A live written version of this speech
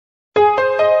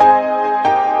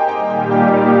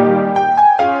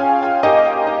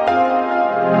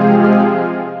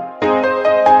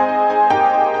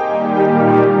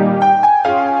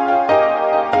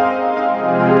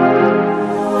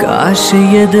काश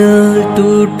ये दिल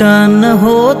टूटा न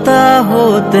होता,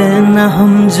 होते न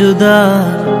हम जुदा।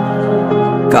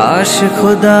 काश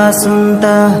खुदा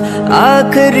सुनता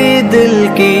आखिरी दिल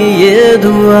की ये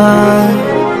दुआ।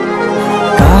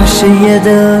 काश ये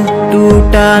दिल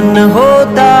टूटा न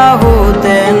होता,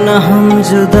 होते न हम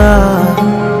जुदा।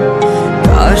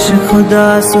 काश खुदा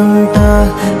सुनता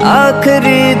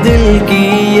आखिरी दिल की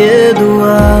ये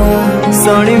दुआ।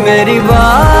 सोनी मेरी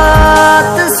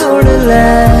बात सुन ले,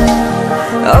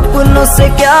 अपनों से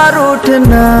क्या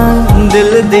रूठना,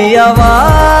 दिल दी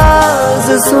आवाज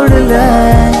सुन ले।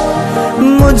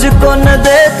 मुझको न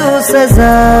दे तू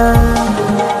सजा,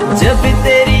 जब भी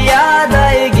तेरी याद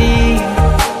आएगी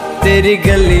तेरी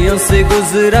गलियों से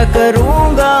गुजरा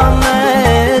करूंगा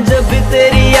मैं। जब भी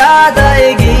तेरी याद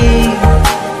आएगी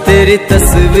तेरी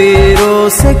तस्वीरों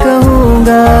से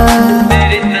कहूंगा,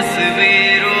 तेरी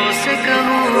तस्वीरों से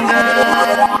कहूंगा।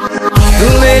 तू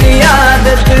मेरी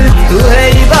आदत, तू है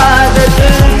इबादत,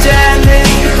 चैन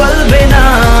पल बिना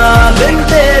बिन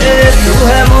तेरे। तू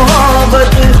है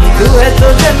मोहब्बत, तू है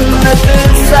तो जन्नत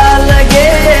सा लगे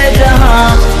जहां।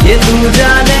 ये तू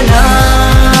जाने ना,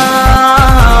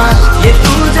 ये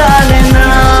तू जाने ना।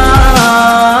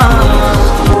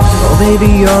 Baby,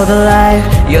 you're the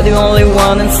light, you're the only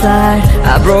one inside.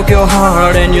 I broke your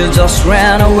heart and you just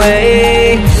ran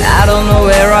away. I don't know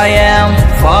where I am,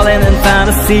 falling in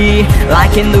fantasy,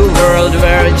 like in the world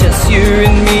where it's just you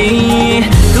and me.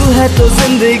 तू है तो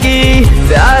जिंदगी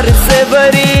प्यार से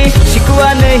भरी,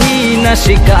 शिकवा नहीं ना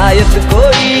शिकायत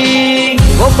कोई।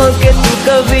 वो पल के तू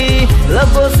कभी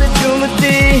लबों से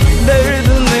चूमती,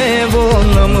 दर्द में वो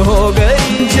नम हो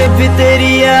गई। जब भी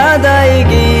तेरी याद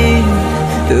आएगी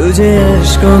तुझे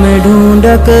अश्कों में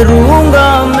ढूंढा करूंगा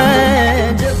मैं।